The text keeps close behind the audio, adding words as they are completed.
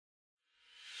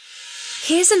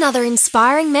Here's another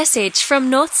inspiring message from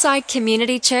Northside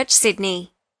Community Church,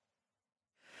 Sydney.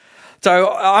 So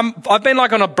I've been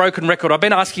like on a broken record. I've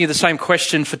been asking you the same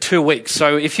question for 2 weeks.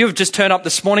 So if you've just turned up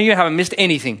this morning, you haven't missed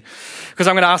anything. Because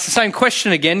I'm going to ask the same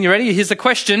question again. You ready? Here's the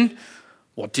question.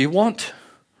 What do you want?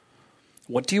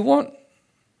 What do you want?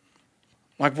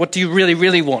 Like, what do you really,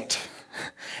 really want?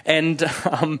 And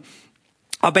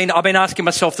I've been asking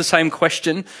myself the same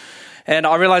question. And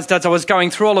I realized as I was going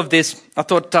through all of this, I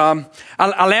thought,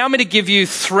 allow me to give you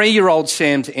 3-year-old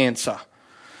Sam's answer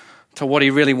to what he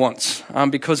really wants.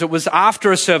 Because it was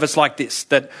after a service like this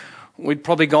that we'd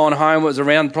probably gone home. It was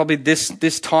around probably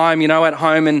this time, at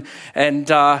home. And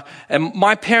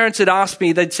my parents had asked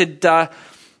me, they'd said,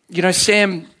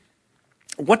 Sam,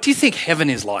 what do you think heaven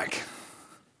is like?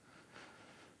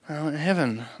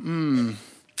 Heaven.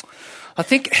 I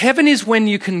think heaven is when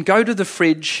you can go to the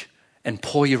fridge and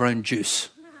pour your own juice.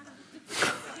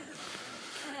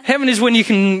 Heaven is when you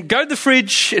can go to the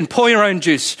fridge and pour your own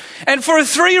juice. And for a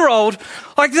 3-year-old,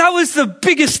 like that was the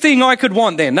biggest thing I could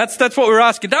want then. That's what we were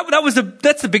asking.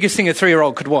 That's the biggest thing a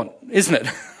 3-year-old could want, isn't it?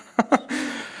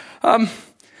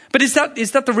 But is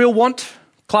that the real want,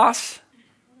 class?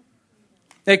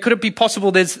 Could it be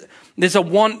possible there's a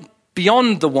want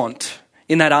beyond the want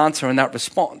in that answer and that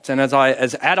response? And as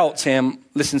adult Sam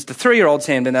listens to 3-year-old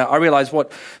Sam, then I realize what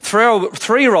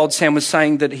 3-year-old Sam was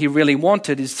saying that he really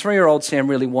wanted is 3-year-old Sam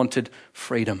really wanted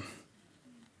freedom.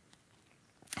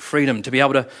 Freedom to be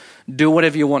able to do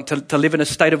whatever you want, to live in a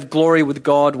state of glory with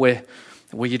God where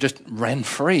you just ran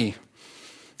free.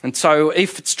 And so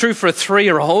if it's true for a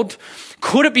 3-year-old,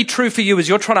 could it be true for you as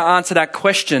you're trying to answer that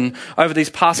question over these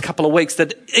past couple of weeks,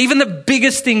 that even the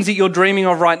biggest things that you're dreaming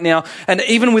of right now, and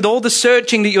even with all the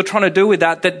searching that you're trying to do with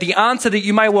that the answer that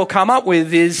you may well come up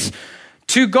with is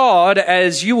to God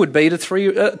as you would be to a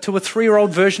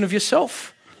 3-year-old version of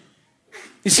yourself?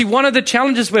 You see, one of the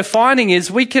challenges we're finding is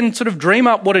we can sort of dream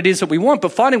up what it is that we want,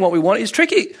 but finding what we want is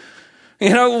tricky.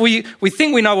 We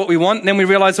think we know what we want, and then we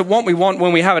realize that what we want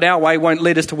when we have it our way won't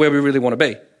lead us to where we really want to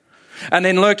be. And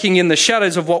then lurking in the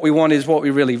shadows of what we want is what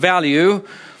we really value.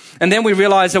 And then we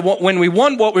realize that when we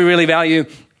want what we really value,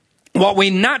 what we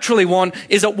naturally want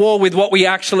is at war with what we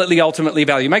actually ultimately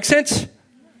value. Make sense?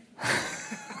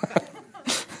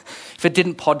 If it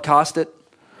didn't, podcast it.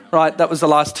 Right, that was the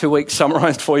last 2 weeks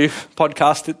summarized for you.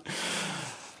 Podcast it.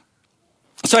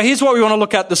 So here's what we want to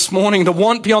look at this morning. The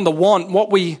want beyond the want.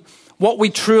 What we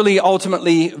truly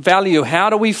ultimately value.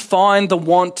 How do we find the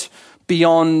want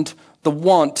beyond the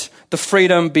want? The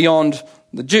freedom beyond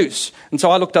the juice. And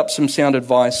so I looked up some sound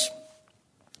advice.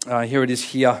 Here it is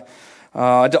here.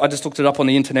 I just looked it up on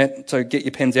the internet, so get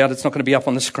your pens out. It's not going to be up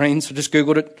on the screen, so just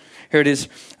Googled it. Here it is.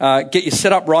 Get your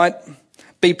setup right.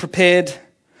 Be prepared.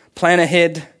 Plan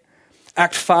ahead.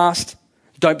 Act fast.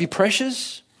 Don't be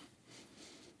precious.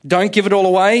 Don't give it all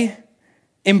away.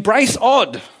 Embrace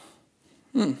odd.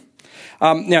 Now,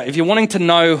 if you're wanting to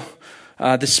know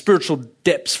the spiritual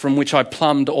depths from which I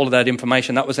plumbed all of that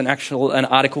information, that was an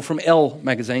article from Elle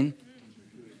magazine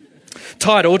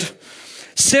titled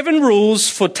 7 Rules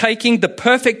for Taking the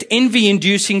Perfect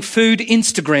Envy-Inducing Food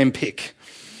Instagram Pic.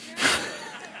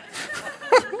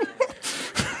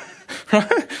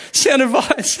 Right? Sound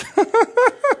advice.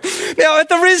 Now, at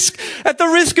the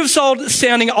risk of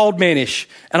sounding old manish,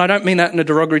 and I don't mean that in a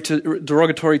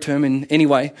derogatory term in any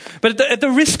way, but at the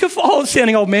risk of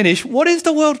sounding old manish, what is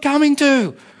the world coming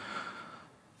to?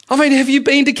 I mean, have you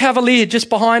been to Cavalier just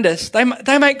behind us? They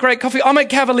make great coffee. I'm at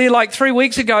Cavalier like 3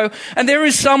 weeks ago, and there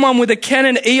is someone with a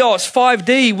Canon EOS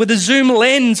 5D with a zoom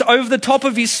lens over the top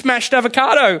of his smashed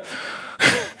avocado.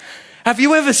 Have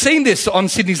you ever seen this on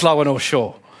Sydney's Lower North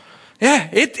Shore? Yeah,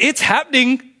 it's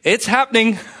happening. It's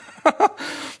happening.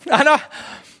 And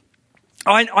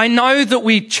I know that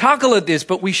we chuckle at this,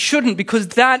 but we shouldn't, because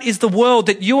that is the world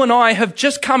that you and I have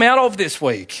just come out of this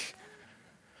week.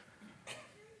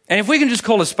 And if we can just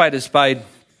call a spade,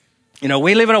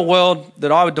 we live in a world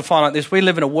that I would define like this. We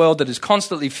live in a world that is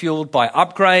constantly fueled by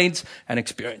upgrades and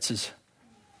experiences.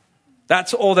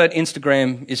 That's all that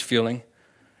Instagram is fueling.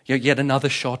 Yet another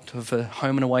shot of a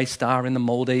home and away star in the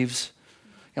Maldives.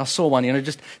 I saw one,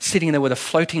 just sitting there with a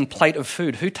floating plate of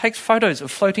food. Who takes photos of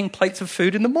floating plates of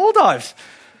food in the Maldives?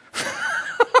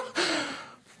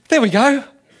 There we go.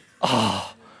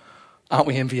 Oh, aren't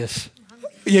we envious?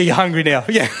 Yeah, you're hungry now.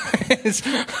 Yeah.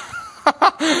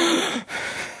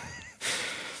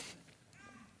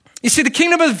 You see, the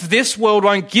kingdom of this world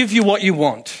won't give you what you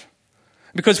want.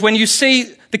 Because when you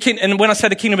see and when I say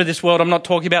the kingdom of this world, I'm not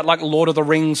talking about like Lord of the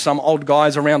Rings, some old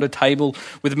guys around a table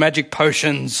with magic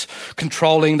potions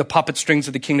controlling the puppet strings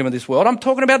of the kingdom of this world. I'm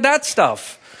talking about that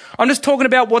stuff. I'm just talking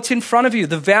about what's in front of you,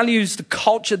 the values, the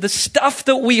culture, the stuff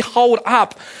that we hold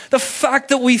up, the fact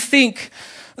that we think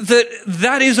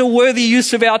that is a worthy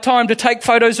use of our time to take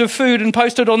photos of food and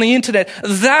post it on the internet.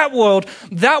 That world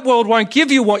won't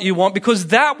give you what you want, because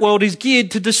that world is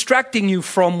geared to distracting you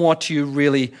from what you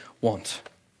really want.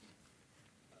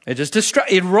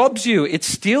 It robs you, it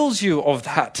steals you of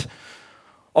that,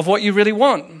 of what you really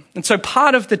want. And so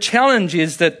part of the challenge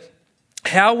is that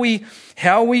how we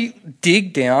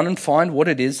dig down and find what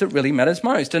it is that really matters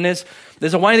most. And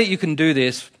there's a way that you can do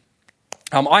this.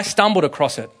 I stumbled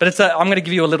across it, but I'm going to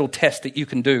give you a little test that you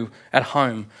can do at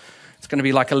home. It's going to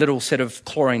be like a little set of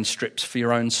chlorine strips for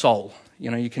your own soul.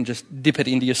 You can just dip it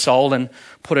into your soul and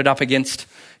put it up against,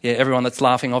 everyone that's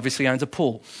laughing obviously owns a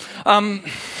pool. I'm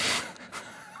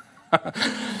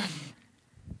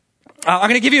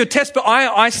going to give you a test, but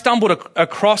I stumbled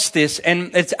across this,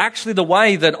 and it's actually the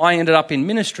way that I ended up in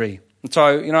ministry. And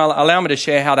so, allow me to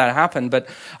share how that happened. But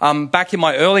back in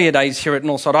my earlier days here at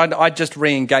Northside, I just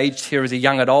re-engaged here as a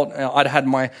young adult. I'd had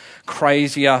my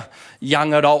crazier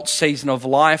young adult season of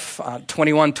life,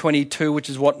 21, 22,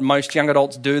 which is what most young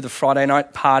adults do, the Friday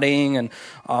night partying. And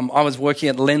I was working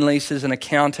at Lendlease as an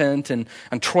accountant, and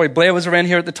Troy Blair was around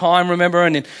here at the time, remember?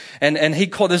 And he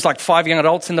called, there's like 5 young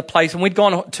adults in the place, and we'd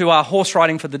gone to horse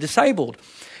riding for the disabled.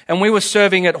 And we were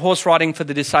serving at horse riding for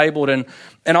the disabled, and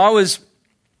I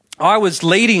was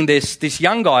leading this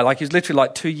young guy, like he's literally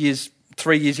like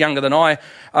 3 years younger than I,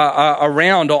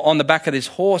 around on the back of this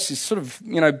horse. He's sort of,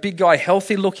 big guy,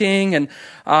 healthy looking,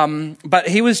 and but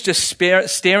he was just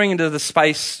staring into the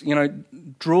space,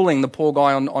 drooling, the poor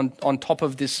guy on top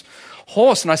of this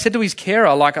horse. And I said to his carer,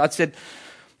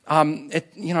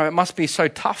 it must be so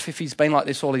tough if he's been like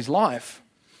this all his life.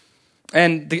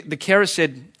 And the carer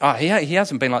said, he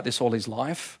hasn't been like this all his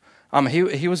life.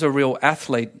 He was a real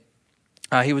athlete.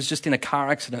 He was just in a car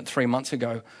accident 3 months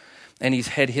ago, and his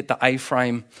head hit the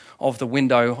A-frame of the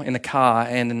window in the car,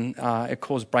 and it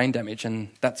caused brain damage, and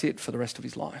that's it for the rest of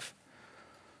his life.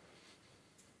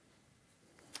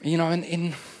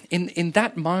 And in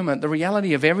that moment, the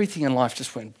reality of everything in life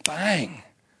just went bang.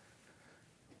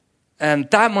 And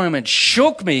that moment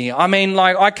shook me. I mean,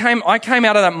 like I came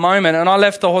out of that moment, and I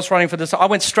left the horse riding for this. I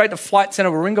went straight to Flight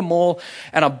Centre Warringah Mall,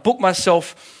 and I booked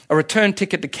myself a return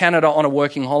ticket to Canada on a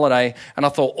working holiday. And I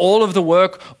thought, all of the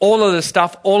work, all of the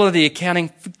stuff, all of the accounting,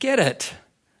 forget it.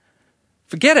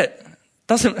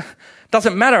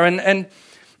 Doesn't matter.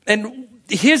 And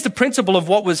here's the principle of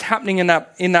what was happening in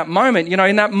that moment.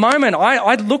 In that moment,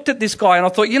 I looked at this guy and I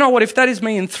thought, you know what, if that is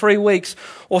me in 3 weeks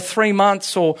or 3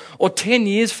 months or 10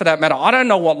 years for that matter, I don't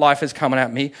know what life is coming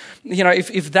at me.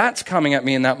 If that's coming at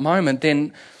me in that moment,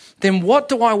 then what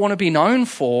do I want to be known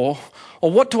for? Or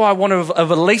what do I want to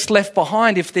have at least left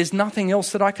behind if there's nothing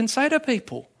else that I can say to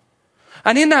people?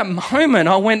 And in that moment,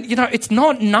 I went, it's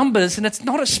not numbers and it's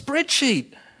not a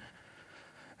spreadsheet.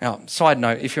 Now, side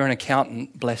note, if you're an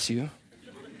accountant, bless you.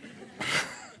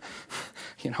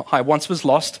 I once was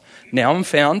lost, now I'm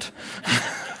found.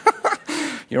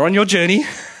 You're on your journey.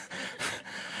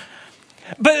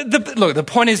 But the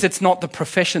point is, it's not the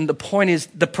profession. The point is,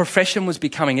 the profession was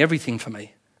becoming everything for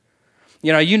me.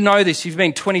 You know this. You've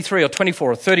been 23 or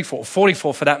 24 or 34 or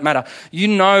 44 for that matter. You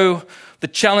know the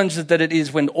challenge that it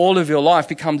is when all of your life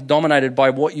becomes dominated by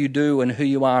what you do and who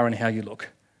you are and how you look.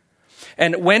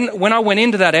 And when I went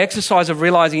into that exercise of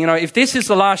realizing, if this is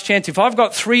the last chance, if I've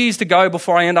got 3 years to go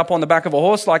before I end up on the back of a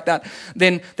horse like that,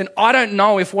 then I don't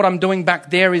know if what I'm doing back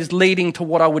there is leading to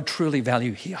what I would truly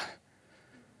value here.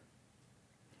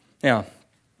 Now,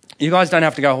 you guys don't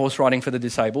have to go horse riding for the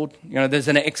disabled. There's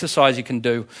an exercise you can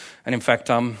do. And in fact,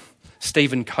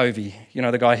 Stephen Covey,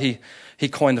 the guy, he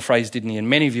coined the phrase, didn't he? And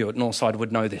many of you at Northside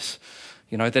would know this,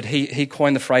 that he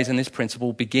coined the phrase in this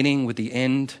principle, beginning with the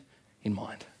end in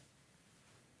mind.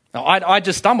 Now, I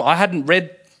just stumbled. I hadn't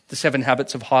read The 7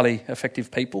 Habits of Highly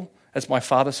Effective People, as my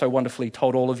father so wonderfully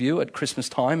told all of you at Christmas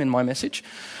time in my message,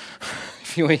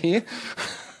 if you were here.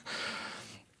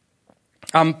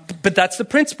 But that's the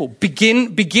principle.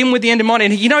 Begin with the end in mind.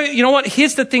 And you know what?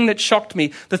 Here's the thing that shocked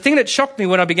me. The thing that shocked me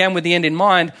when I began with the end in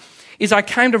mind is I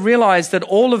came to realize that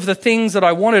all of the things that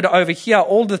I wanted over here,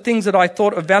 all the things that I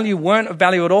thought of value weren't of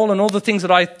value at all, and all the things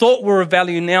that I thought were of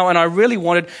value now and I really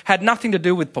wanted had nothing to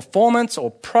do with performance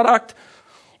or product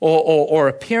or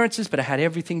appearances, but it had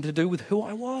everything to do with who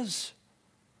I was.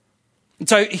 And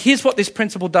so here's what this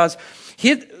principle does.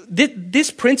 This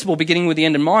principle, beginning with the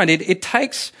end in mind, it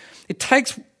takes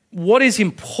what is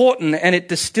important and it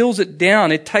distills it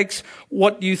down. It takes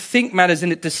what you think matters and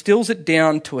it distills it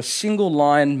down to a single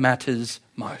line: matters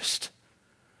most.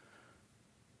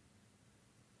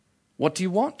 What do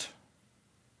you want?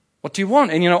 What do you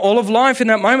want? And, all of life in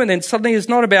that moment then suddenly is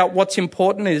not about what's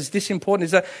important, is this important,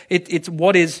 is that it's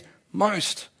what is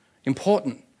most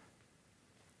important.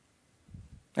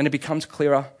 And it becomes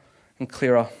clearer and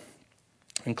clearer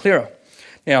and clearer.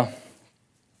 Now,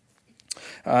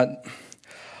 how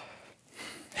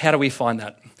do we find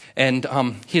that? And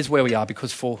here's where we are,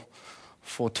 because for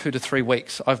 2 to 3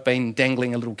 weeks, I've been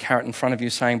dangling a little carrot in front of you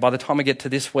saying, by the time we get to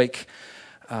this week,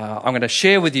 I'm going to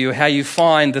share with you how you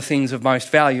find the things of most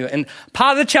value. And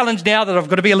part of the challenge now, that I've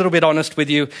got to be a little bit honest with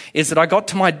you, is that I got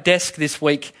to my desk this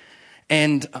week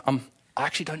and I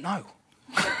actually don't know.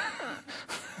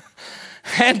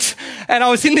 And I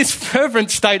was in this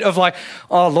fervent state of like,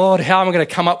 oh Lord, how am I going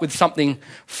to come up with something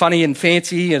funny and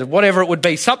fancy and whatever it would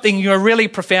be, something really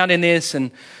profound in this.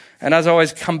 And as I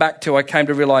always come back to, I came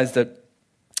to realize that,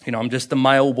 I'm just the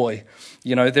mail boy.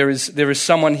 There is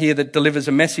someone here that delivers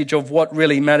a message of what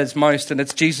really matters most, and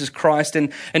it's Jesus Christ.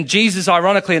 And Jesus,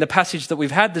 ironically, in the passage that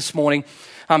we've had this morning,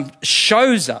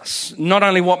 shows us not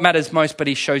only what matters most, but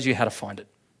he shows you how to find it.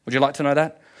 Would you like to know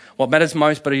that? What matters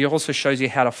most, but he also shows you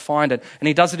how to find it. And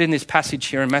he does it in this passage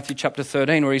here in Matthew chapter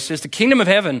 13, where he says, the kingdom of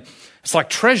heaven is like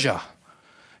treasure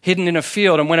hidden in a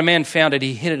field. And when a man found it,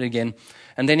 he hid it again.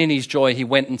 And then in his joy, he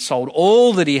went and sold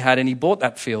all that he had and he bought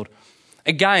that field.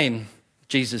 Again,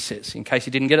 Jesus says, in case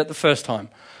you didn't get it the first time,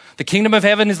 the kingdom of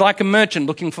heaven is like a merchant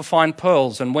looking for fine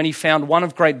pearls. And when he found one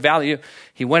of great value,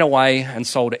 he went away and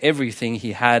sold everything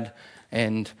he had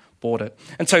and bought it.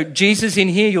 And so Jesus in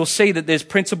here, you'll see that there's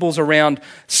principles around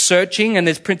searching and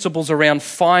there's principles around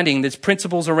finding. There's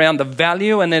principles around the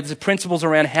value and there's principles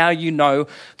around how you know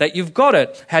that you've got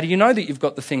it. How do you know that you've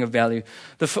got the thing of value?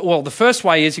 The first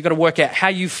way is you've got to work out how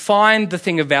you find the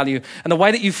thing of value. And the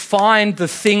way that you find the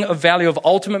thing of value, of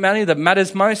ultimate value that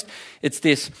matters most, it's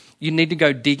this. You need to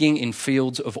go digging in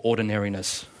fields of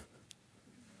ordinariness.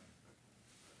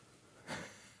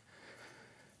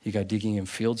 You go digging in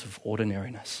fields of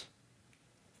ordinariness.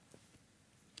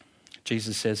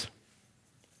 Jesus says,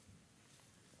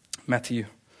 Matthew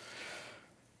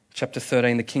chapter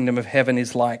 13, the kingdom of heaven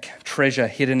is like treasure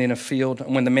hidden in a field.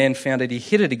 And when the man found it, he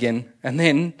hid it again. And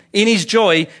then in his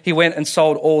joy, he went and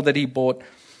sold all that he bought,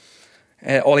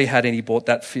 all he had, and he bought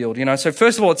that field. So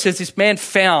first of all, it says this man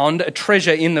found a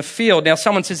treasure in the field. Now,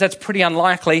 someone says that's pretty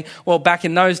unlikely. Well, back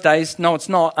in those days, no, it's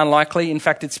not unlikely. In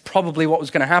fact, it's probably what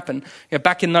was going to happen.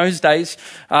 Back in those days,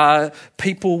 they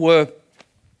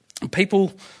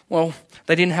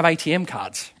didn't have ATM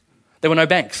cards. There were no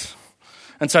banks.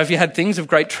 And so if you had things of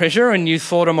great treasure and you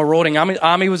thought a marauding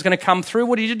army was going to come through,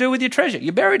 what did you do with your treasure?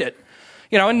 You buried it.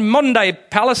 In modern day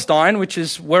Palestine, which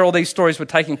is where all these stories were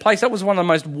taking place, that was one of the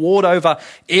most warred over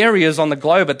areas on the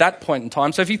globe at that point in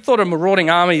time. So if you thought a marauding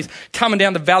army is coming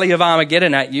down the valley of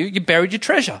Armageddon at you, you buried your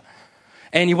treasure.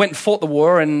 And you went and fought the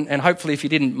war, and hopefully if you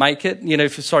didn't make it,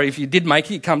 if you did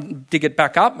make it, you come dig it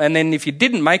back up. And then if you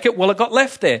didn't make it, well, it got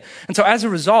left there. And so as a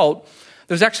result,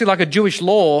 there was actually like a Jewish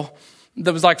law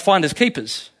that was like finders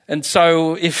keepers. And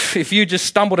so if you just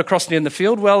stumbled across it in the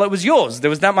field, well, it was yours. There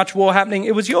was that much war happening,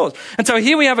 it was yours. And so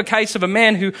here we have a case of a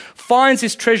man who finds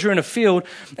this treasure in a field.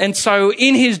 And so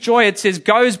in his joy, it says,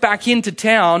 goes back into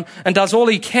town and does all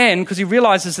he can because he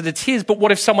realizes that it's his. But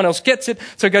what if someone else gets it?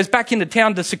 So he goes back into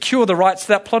town to secure the rights to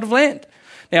that plot of land.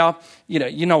 Now,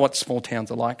 you know what small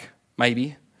towns are like,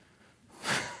 maybe.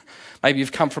 Maybe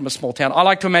you've come from a small town. I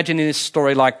like to imagine in this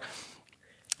story like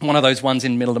one of those ones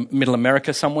in middle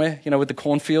America somewhere, with the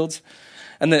cornfields.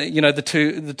 And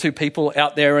the two people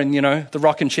out there in, the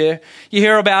rocking chair. You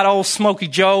hear about old Smokey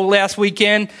Joe last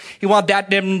weekend. He wanted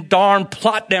that damn darn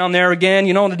plot down there again.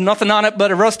 There's nothing on it but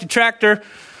a rusty tractor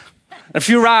and a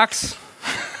few rocks.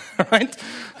 Right?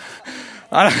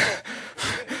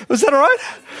 Was that all right?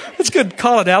 That's good.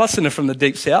 Kyle and Allison are from the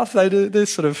deep south. They're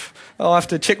sort of, I'll have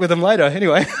to check with them later.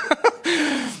 Anyway.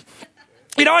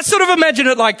 I sort of imagine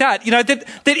it like that,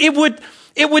 that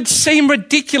it would seem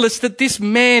ridiculous that this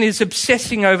man is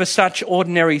obsessing over such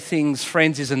ordinary things.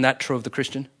 Friends, isn't that true of the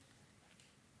Christian?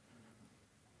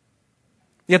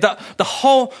 Yeah, the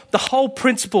whole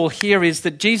principle here is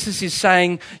that Jesus is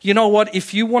saying, you know what,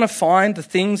 if you want to find the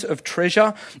things of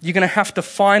treasure, you're going to have to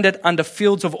find it under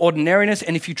fields of ordinariness.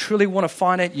 And if you truly want to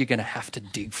find it, you're going to have to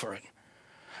dig for it.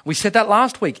 We said that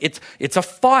last week. It's a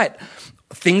fight.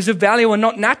 Things of value are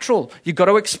not natural. You've got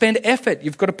to expend effort.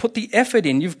 You've got to put the effort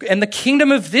in. And the kingdom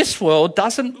of this world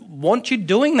doesn't want you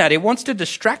doing that. It wants to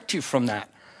distract you from that.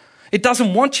 It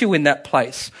doesn't want you in that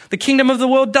place. The kingdom of the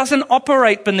world doesn't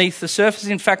operate beneath the surface.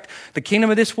 In fact, the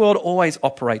kingdom of this world always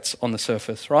operates on the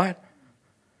surface, right?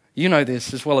 You know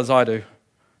this as well as I do.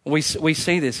 We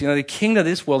see this. The kingdom of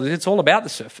this world, it's all about the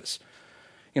surface.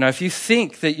 If you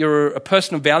think that you're a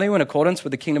person of value in accordance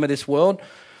with the kingdom of this world,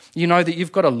 You know that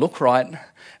you've got to look right,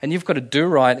 and you've got to do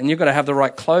right, and you've got to have the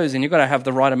right clothes, and you've got to have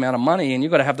the right amount of money, and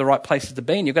you've got to have the right places to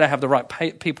be, and you've got to have the right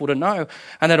people to know.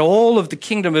 And that all of the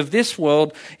kingdom of this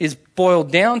world is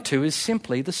boiled down to is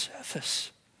simply the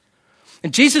surface.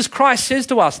 And Jesus Christ says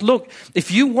to us, look,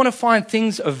 if you want to find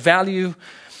things of value,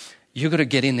 you've got to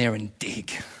get in there and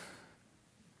dig.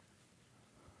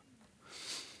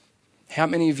 How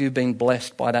many of you have been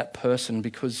blessed by that person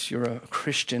because you're a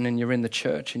Christian and you're in the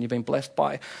church and you've been blessed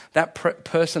by that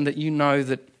person that you know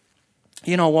that,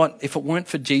 you know what, if it weren't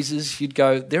for Jesus, you'd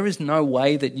go, there is no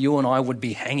way that you and I would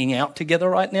be hanging out together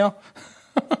right now.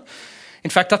 In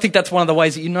fact, I think that's one of the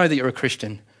ways that you know that you're a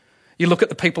Christian. You look at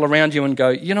the people around you and go,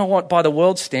 you know what, by the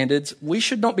world's standards, we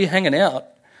should not be hanging out.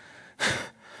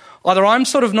 Either I'm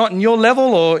sort of not in your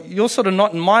level or you're sort of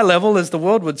not in my level as the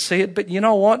world would see it. But you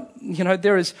know what? You know,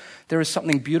 there is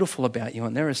something beautiful about you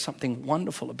and there is something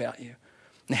wonderful about you.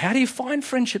 And how do you find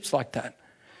friendships like that?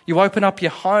 You open up your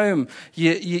home,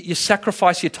 you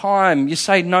sacrifice your time, you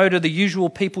say no to the usual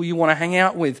people you want to hang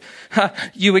out with.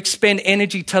 You expend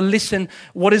energy to listen.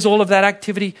 What is all of that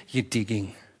activity? You're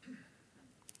digging.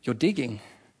 You're digging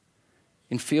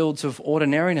in fields of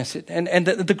ordinariness. And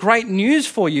the great news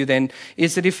for you then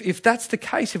is that if that's the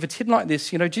case, if it's hidden like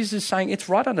this, you know, Jesus is saying it's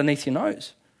right underneath your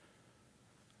nose.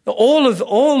 All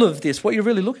of this, what you're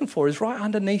really looking for is right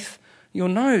underneath your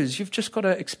nose. You've just got to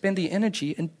expend the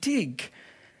energy and dig,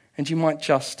 and you might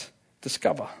just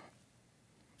discover.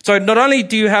 So not only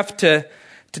do you have to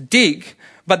dig,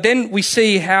 but then we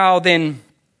see how then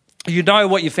you know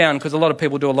what you found, because a lot of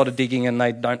people do a lot of digging and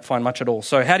they don't find much at all.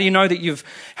 So how do you know that you've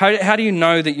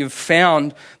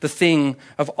found the thing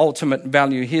of ultimate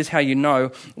value? Here's how you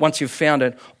know once you've found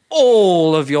it.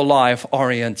 All of your life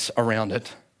orients around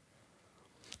it.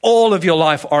 All of your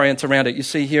life orients around it. You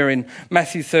see here in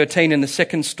Matthew 13 in the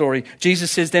second story,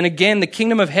 Jesus says, then again, the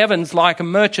kingdom of heaven's like a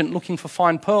merchant looking for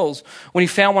fine pearls. When he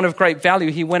found one of great value,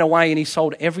 he went away and he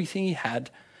sold everything he had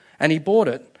and he bought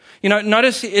it. You know,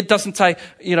 notice it doesn't say,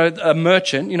 you know, a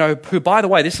merchant, you know, who, by the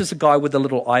way, this is a guy with the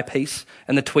little eyepiece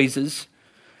and the tweezers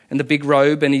and the big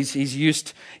robe, and he's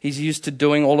used to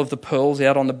doing all of the pearls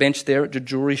out on the bench there at the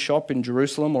jewelry shop in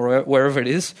Jerusalem or wherever it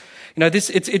is. You know,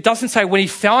 it doesn't say when he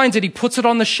finds it, he puts it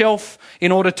on the shelf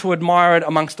in order to admire it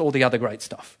amongst all the other great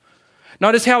stuff.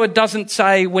 Notice how it doesn't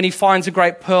say when he finds a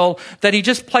great pearl that he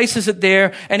just places it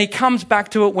there and he comes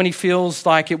back to it when he feels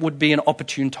like it would be an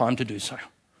opportune time to do so.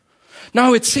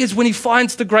 No, it says when he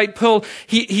finds the great pearl,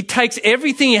 he takes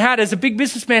everything he had as a big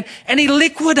businessman and he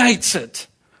liquidates it.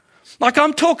 Like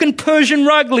I'm talking Persian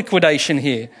rug liquidation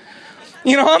here.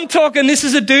 You know, I'm talking this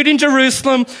is a dude in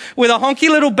Jerusalem with a honky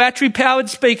little battery-powered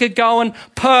speaker going,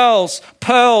 pearls,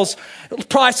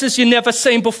 prices you've never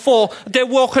seen before. They're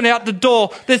walking out the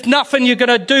door. There's nothing you're going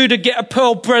to do to get a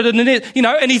pearl better than it. You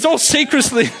know, and he's all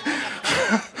secretly...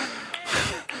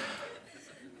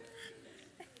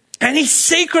 And he's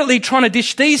secretly trying to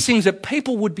dish these things that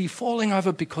people would be falling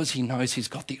over because he knows he's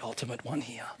got the ultimate one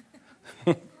here.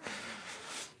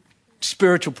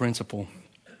 Spiritual principle.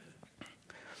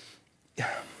 If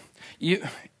you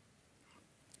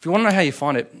want to know how you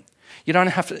find it, you don't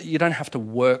have to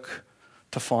work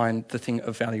to find the thing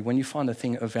of value. When you find the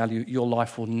thing of value, your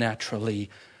life will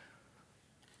naturally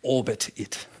orbit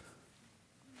it,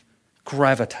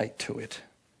 gravitate to it,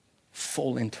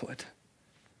 fall into it.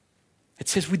 It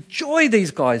says, with joy,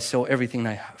 these guys sell everything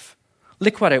they have.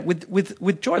 Liquidate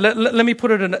with joy. Let me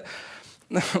put it in.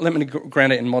 Let me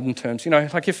ground it in modern terms. You know,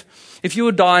 like if you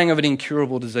were dying of an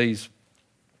incurable disease,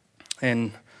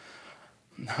 and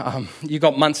you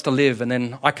got months to live, and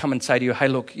then I come and say to you, "Hey,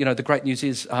 look, you know, the great news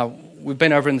is we've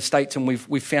been over in the States and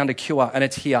we've found a cure, and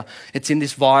it's here. It's in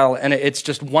this vial, and it's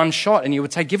just one shot." And you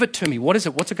would say, "Give it to me. What is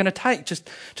it? What's it going to take? Just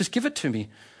give it to me."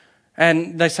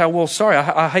 And they say, well, sorry,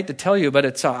 I hate to tell you, but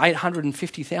it's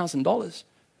 $850,000.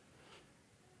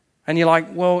 And you're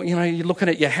like, well, you know, you're looking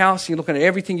at your house, you're looking at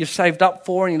everything you've saved up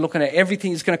for, and you're looking at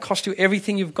everything it's going to cost you,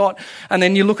 everything you've got. And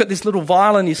then you look at this little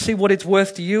vial and you see what it's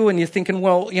worth to you, and you're thinking,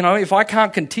 well, you know, if I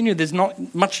can't continue, there's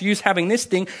not much use having this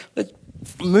thing. Let's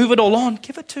move it all on.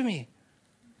 Give it to me.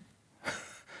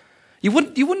 You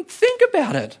wouldn't think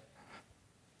about it.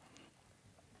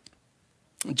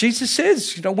 Jesus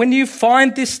says, you know, when you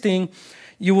find this thing,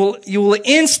 you will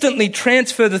instantly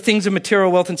transfer the things of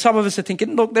material wealth. And some of us are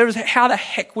thinking, look, how the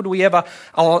heck would we ever,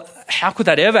 how could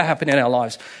that ever happen in our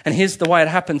lives? And here's the way it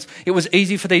happens. It was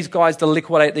easy for these guys to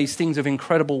liquidate these things of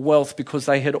incredible wealth because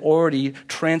they had already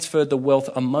transferred the wealth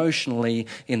emotionally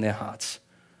in their hearts.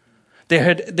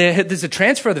 There's a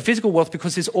transfer of the physical wealth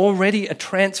because there's already a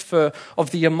transfer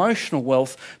of the emotional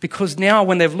wealth, because now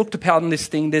when they've looked upon this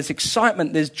thing, there's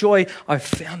excitement, there's joy. I've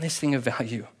found this thing of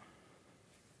value.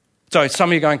 So some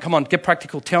of you are going, come on, get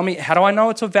practical. Tell me, how do I know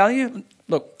it's of value?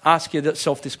 Look, ask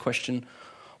yourself this question.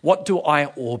 What do I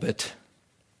orbit?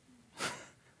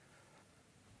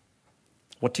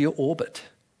 What do you orbit?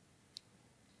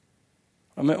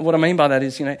 What I mean by that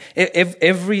is,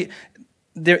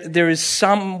 there is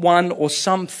someone or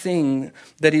something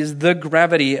that is the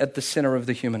gravity at the center of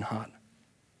the human heart.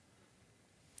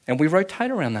 And we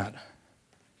rotate around that.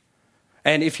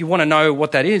 And if you want to know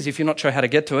what that is, if you're not sure how to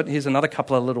get to it, here's another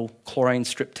couple of little chlorine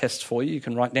strip tests for you. You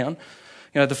can write down.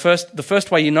 The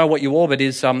first way you know what you orbit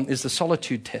is the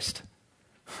solitude test.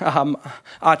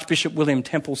 Archbishop William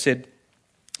Temple said,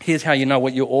 here's how you know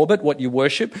what you orbit, what you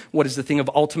worship, what is the thing of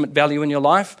ultimate value in your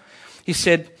life. He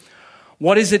said,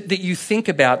 what is it that you think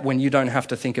about when you don't have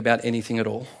to think about anything at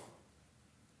all?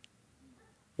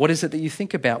 What is it that you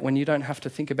think about when you don't have to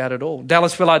think about it all?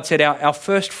 Dallas Willard said, our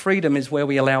first freedom is where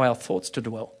we allow our thoughts to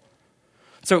dwell.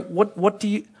 So what do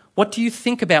you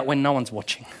think about when no one's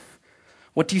watching?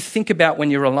 What do you think about when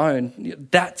you're alone?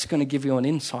 That's going to give you an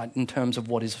insight in terms of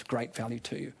what is of great value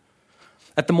to you.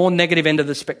 At the more negative end of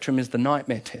the spectrum is the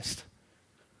nightmare test.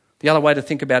 The other way to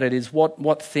think about it is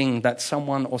what thing, that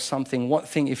someone or something, what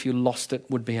thing if you lost it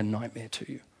would be a nightmare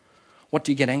to you? What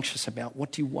do you get anxious about?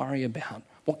 What do you worry about?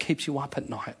 What keeps you up at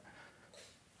night?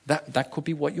 That could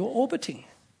be what you're orbiting.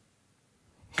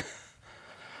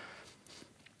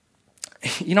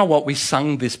 You know what? We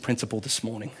sung this principle this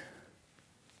morning.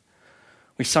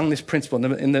 We sung this principle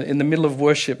in the middle of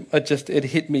worship. It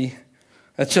hit me.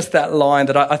 It's just that line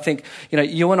that I think,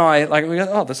 you and I, we go,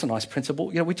 oh, that's a nice principle.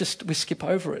 We skip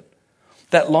over it.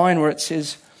 That line where it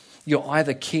says, you're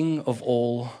either king of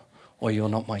all or you're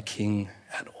not my king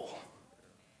at all.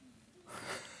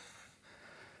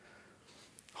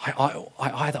 I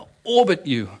either orbit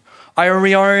you, I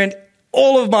reorient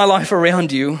all of my life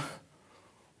around you,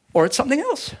 or it's something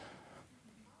else.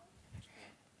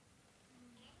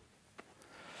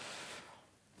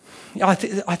 I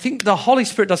think the Holy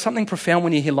Spirit does something profound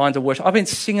when you hear lines of worship. I've been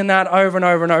singing that over and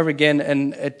over and over again,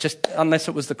 and it just, unless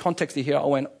it was the context you hear, I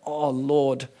went, oh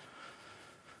Lord,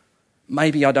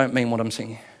 maybe I don't mean what I'm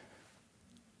singing.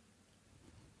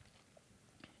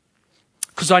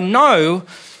 Because I know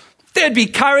there'd be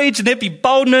courage and there'd be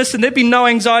boldness and there'd be no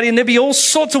anxiety and there'd be all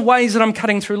sorts of ways that I'm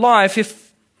cutting through life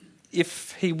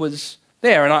if he was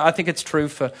there. And I think it's true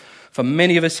for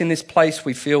many of us in this place.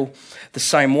 We feel the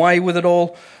same way with it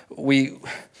all. We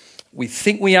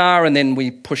think we are, and then we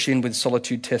push in with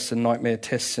solitude tests and nightmare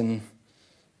tests, and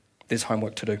there's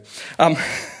homework to do.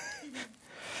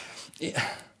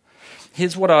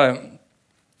 Here's a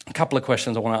couple of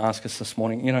questions I want to ask us this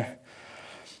morning.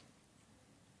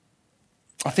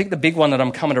 I think the big one that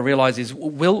I'm coming to realize is,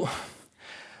 will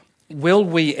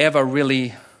we ever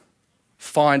really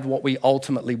find what we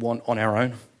ultimately want on our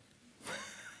own?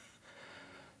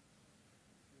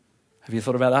 Have you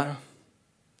thought about that?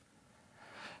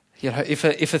 If a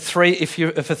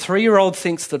 3-year-old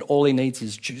thinks that all he needs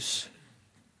is juice,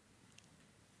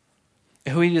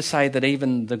 who are you to say that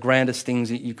even the grandest things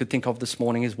that you could think of this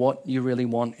morning is what you really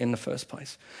want in the first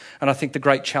place? And I think the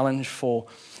great challenge for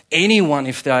anyone,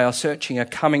 if they are searching, are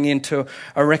coming into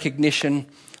a recognition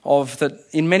of that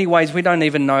in many ways we don't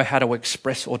even know how to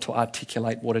express or to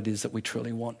articulate what it is that we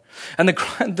truly want. And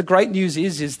the great news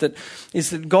is that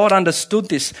God understood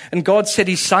this, and God sent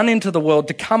his Son into the world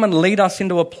to come and lead us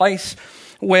into a place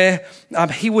where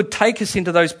he would take us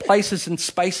into those places and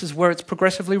spaces where it's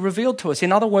progressively revealed to us.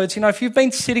 In other words, if you've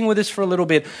been sitting with us for a little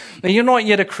bit and you're not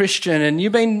yet a Christian, and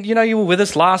you've been, you were with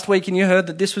us last week and you heard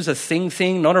that this was a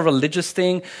thing, not a religious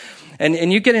thing,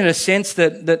 and you get in a sense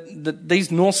that these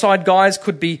Northside guys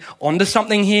could be onto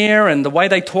something here, and the way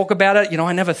they talk about it,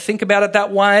 I never think about it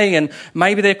that way, and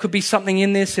maybe there could be something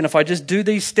in this, and if I just do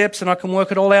these steps and I can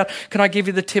work it all out, can I give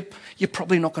you the tip? You're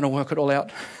probably not going to work it all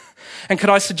out. And could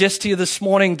I suggest to you this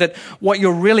morning that what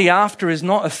you're really after is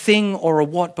not a thing or a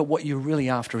what, but what you're really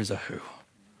after is a who.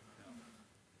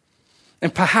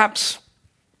 And perhaps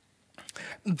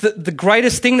the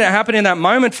greatest thing that happened in that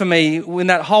moment for me, in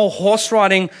that whole horse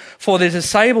riding for the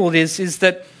disabled, is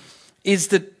that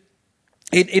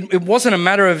it wasn't a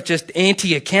matter of just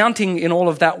anti-accounting in all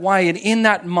of that way. And in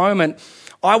that moment,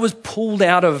 I was pulled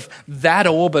out of that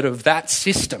orbit of that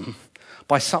system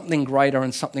by something greater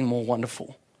and something more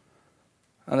wonderful.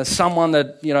 And as someone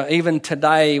that, even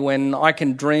today when I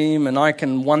can dream and I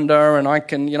can wonder and I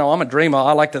can, I'm a dreamer.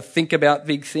 I like to think about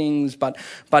big things, but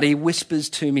he whispers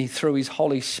to me through his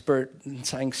Holy Spirit and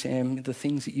saying, Sam, the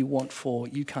things that you want for,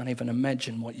 you can't even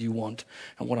imagine what you want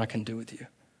and what I can do with you.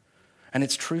 And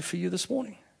it's true for you this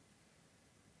morning.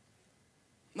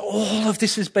 All of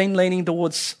this has been leaning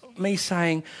towards me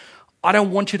saying, I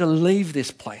don't want you to leave this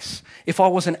place if I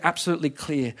wasn't absolutely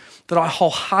clear that I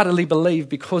wholeheartedly believe,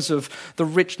 because of the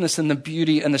richness and the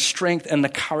beauty and the strength and the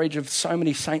courage of so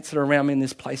many saints that are around me in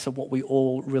this place, of what we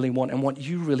all really want. And what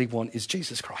you really want is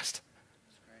Jesus Christ.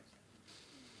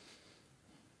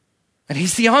 And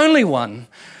he's the only one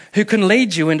who can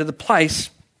lead you into the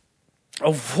place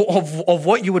of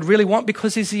what you would really want,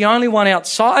 because he's the only one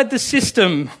outside the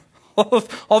system of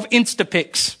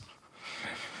Instapix.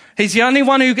 He's the only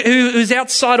one who's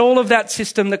outside all of that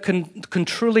system that can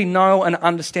truly know and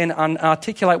understand and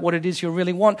articulate what it is you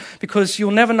really want, because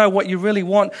you'll never know what you really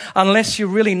want unless you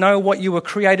really know what you were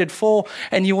created for,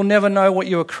 and you will never know what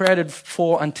you were created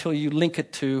for until you link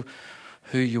it to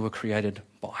who you were created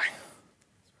by.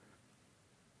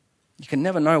 You can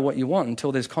never know what you want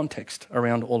until there's context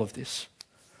around all of this.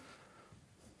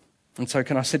 And so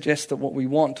can I suggest that what we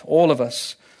want, all of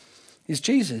us, is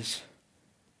Jesus.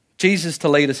 Jesus to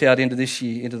lead us out into this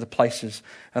year, into the places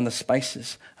and the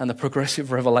spaces and the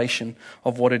progressive revelation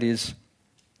of what it is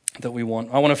that we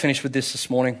want. I want to finish with this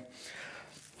morning.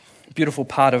 A beautiful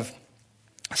part of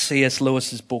C.S.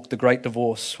 Lewis's book, The Great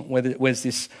Divorce, where there's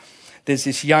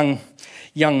this young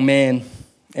man,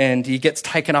 and he gets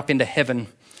taken up into heaven.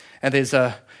 And he's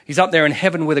up there in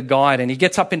heaven with a guide, and he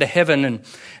gets up into heaven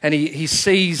and he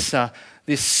sees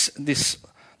this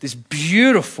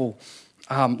beautiful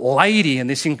lady and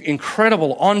this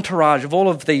incredible entourage of all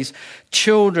of these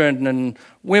children and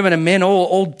women and men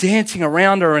all dancing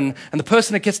around her. And the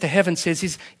person that gets to heaven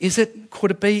says, could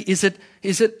it be? Is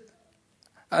it?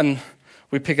 And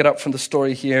we pick it up from the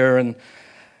story here, and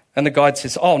the guide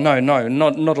says, oh, no,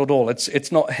 not at all.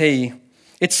 It's not he.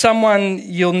 It's someone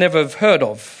you'll never have heard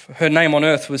of. Her name on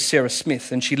earth was Sarah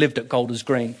Smith, and she lived at Golders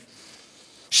Green.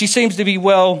 She seems to be,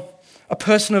 a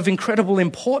person of incredible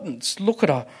importance. Look at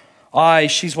her. Aye,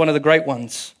 she's one of the great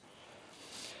ones.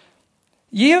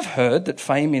 Ye have heard that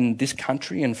fame in this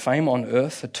country and fame on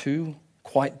earth are two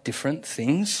quite different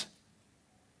things.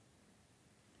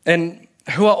 And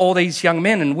who are all these young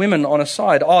men and women on her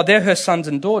side? Oh, they're her sons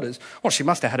and daughters. Well, she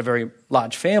must have had a very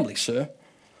large family, sir.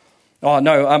 Oh,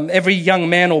 no, every young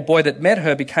man or boy that met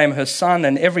her became her son,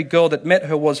 and every girl that met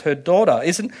her was her daughter.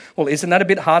 Isn't that a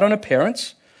bit hard on her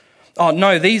parents? Oh,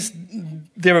 no,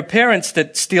 there are parents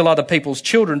that steal other people's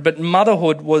children, but her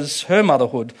motherhood was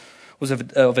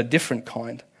of a different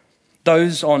kind.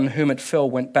 Those on whom it fell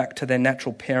went back to their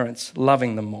natural parents,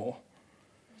 loving them more.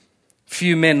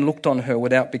 Few men looked on her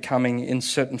without becoming, in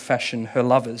certain fashion, her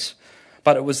lovers,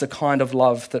 but it was the kind of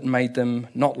love that made them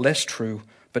not less true,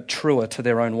 but truer to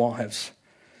their own wives.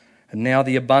 And now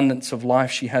the abundance of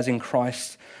life she has in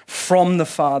Christ from the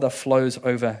Father flows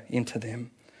over into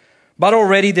them. But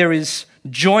already there is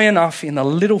joy enough in the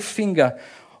little finger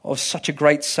of such a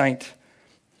great saint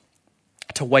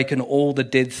to waken all the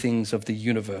dead things of the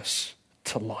universe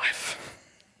to life.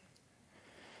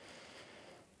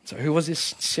 So who was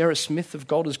this Sarah Smith of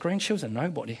Golders Green? She was a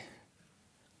nobody.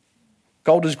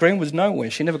 Golders Green was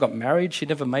nowhere. She never got married. She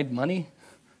never made money.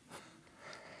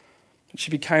 She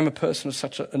became a person of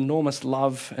such enormous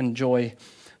love and joy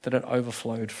that it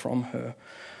overflowed from her.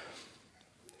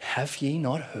 Have ye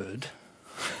not heard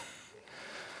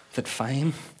that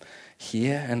fame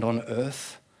here and on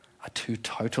earth are two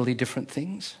totally different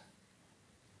things?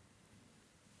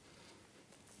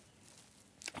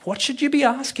 What should you be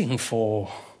asking for?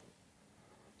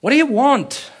 What do you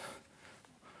want?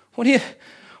 What do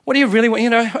you really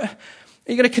want? Are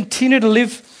you going to continue to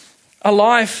live a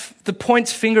life that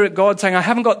points finger at God, saying, I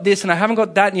haven't got this and I haven't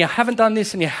got that, and you haven't done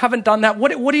this and you haven't done that? What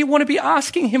do you want to be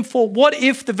asking him for? What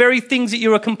if the very things that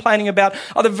you are complaining about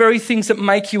are the very things that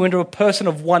make you into a person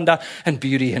of wonder and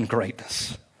beauty and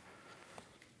greatness?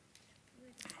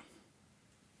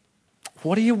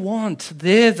 What do you want?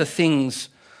 They're the things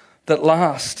that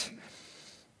last.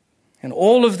 And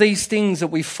all of these things that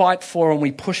we fight for and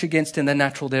we push against in the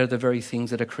natural, they're the very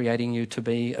things that are creating you to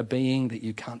be a being that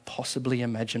you can't possibly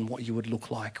imagine what you would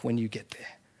look like when you get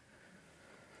there.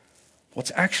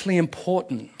 What's actually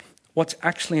important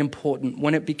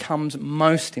when it becomes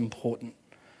most important.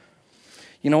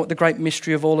 You know what the great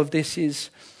mystery of all of this is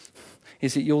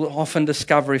that you'll often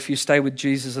discover, if you stay with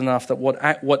Jesus enough, that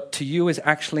what to you is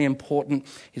actually important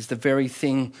is the very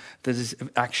thing that is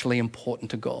actually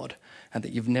important to God, and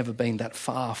that you've never been that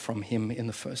far from him in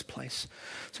the first place.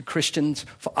 So Christians,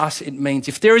 for us it means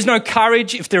if there is no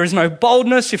courage, if there is no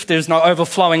boldness, if there's no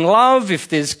overflowing love, if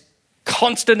there's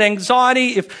constant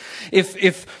anxiety,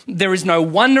 if there is no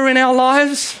wonder in our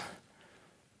lives,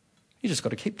 you just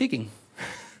got to keep digging.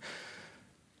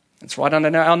 It's right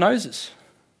under our noses.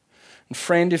 And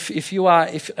friend, if you are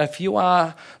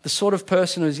the sort of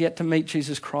person who's yet to meet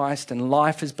Jesus Christ and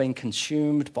life has been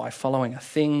consumed by following a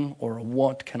thing or a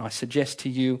what, can I suggest to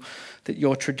you that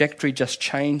your trajectory just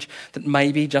change, that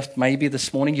maybe, just maybe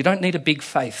this morning, you don't need a big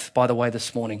faith, by the way,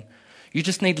 this morning. You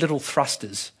just need little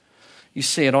thrusters. You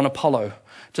see it on Apollo,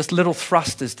 just little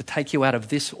thrusters to take you out of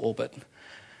this orbit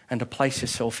and to place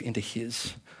yourself into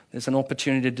his. There's an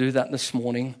opportunity to do that this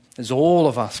morning as all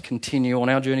of us continue on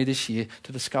our journey this year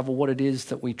to discover what it is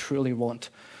that we truly want.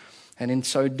 And in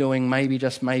so doing, maybe,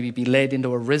 just maybe, be led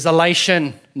into a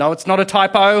resolution. No, it's not a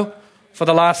typo for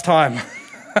the last time.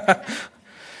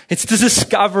 It's the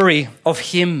discovery of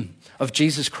him, of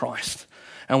Jesus Christ.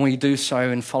 And we do so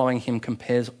in following him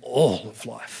compares all of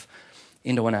life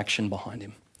into an action behind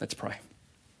him. Let's pray.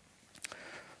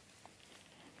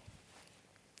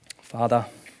 Father,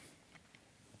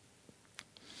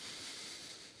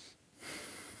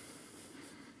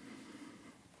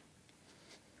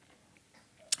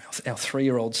 our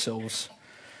 3-year-old selves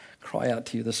cry out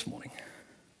to you this morning.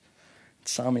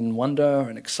 Some in wonder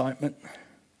and excitement,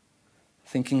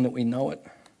 thinking that we know it.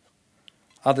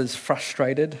 Others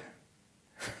frustrated,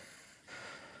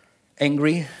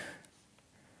 angry,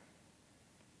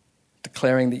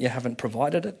 declaring that you haven't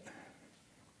provided it.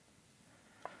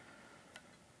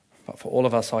 But for all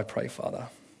of us, I pray, Father,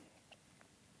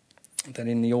 that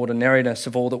in the ordinariness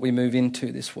of all that we move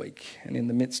into this week and in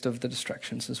the midst of the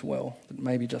distractions as well, that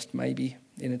maybe, just maybe,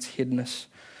 in its hiddenness,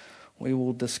 we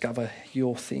will discover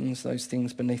your things, those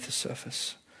things beneath the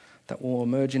surface that will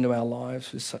emerge into our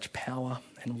lives with such power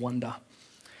and wonder.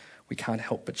 We can't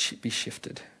help but be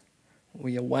shifted.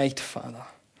 We await, Father.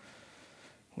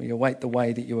 We await the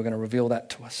way that you are going to reveal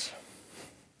that to us.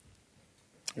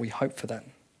 We hope for that.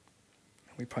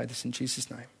 We pray this in Jesus'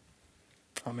 name.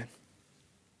 Amen.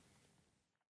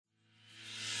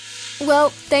 Well,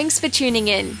 thanks for tuning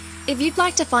in. If you'd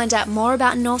like to find out more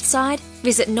about Northside,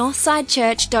 visit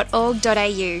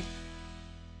northsidechurch.org.au.